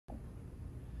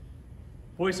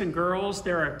Boys and girls,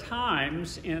 there are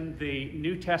times in the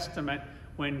New Testament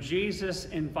when Jesus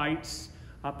invites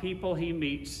people he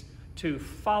meets to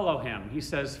follow him. He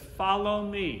says, "Follow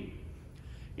me."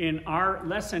 In our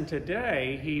lesson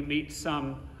today, he meets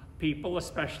some people,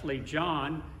 especially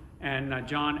John, and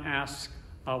John asks,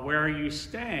 "Where are you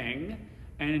staying?"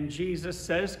 And Jesus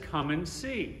says, "Come and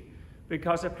see,"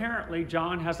 because apparently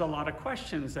John has a lot of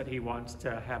questions that he wants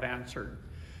to have answered.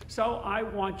 So I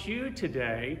want you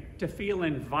today to feel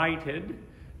invited,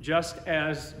 just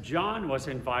as John was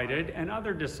invited and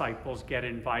other disciples get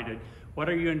invited. What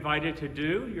are you invited to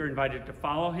do? You're invited to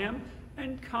follow him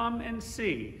and come and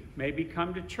see. Maybe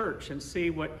come to church and see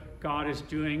what God is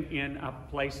doing in a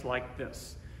place like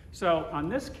this. So on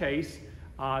this case,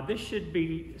 this should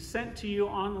be sent to you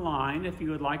online if you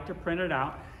would like to print it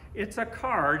out. It's a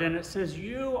card and it says,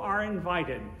 "You are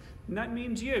invited." And that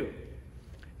means you.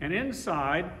 And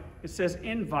inside, it says,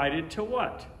 "Invited to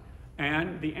what?"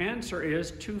 And the answer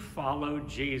is to follow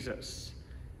Jesus.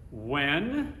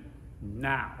 When?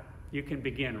 Now. You can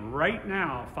begin right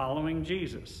now following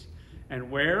Jesus.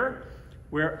 And where?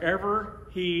 Wherever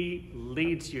he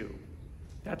leads you.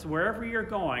 That's wherever you're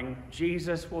going,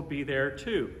 Jesus will be there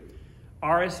too.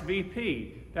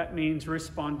 RSVP, that means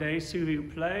Respondez s'il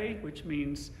vous plaît, which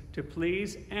means to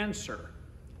please answer.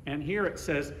 And here it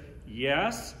says,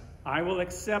 "Yes, I will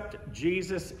accept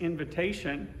Jesus'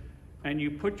 invitation," and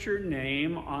you put your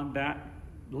name on that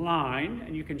line,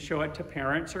 and you can show it to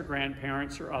parents or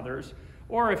grandparents or others.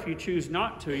 Or if you choose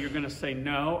not to, you're going to say,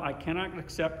 "No, I cannot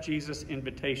accept Jesus'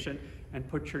 invitation," and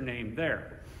put your name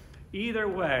there. Either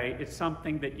way, it's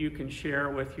something that you can share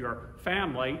with your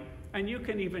family, and you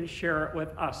can even share it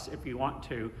with us if you want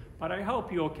to. But I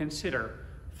hope you'll consider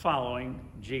following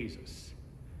Jesus.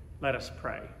 Let us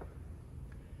pray.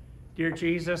 Dear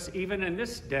Jesus, even in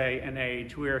this day and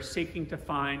age, we are seeking to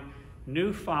find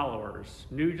new followers,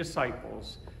 new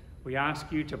disciples. We ask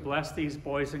you to bless these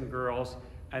boys and girls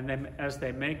and then as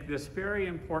they make this very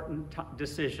important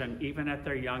decision, even at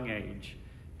their young age.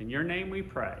 In your name we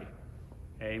pray.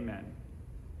 Amen.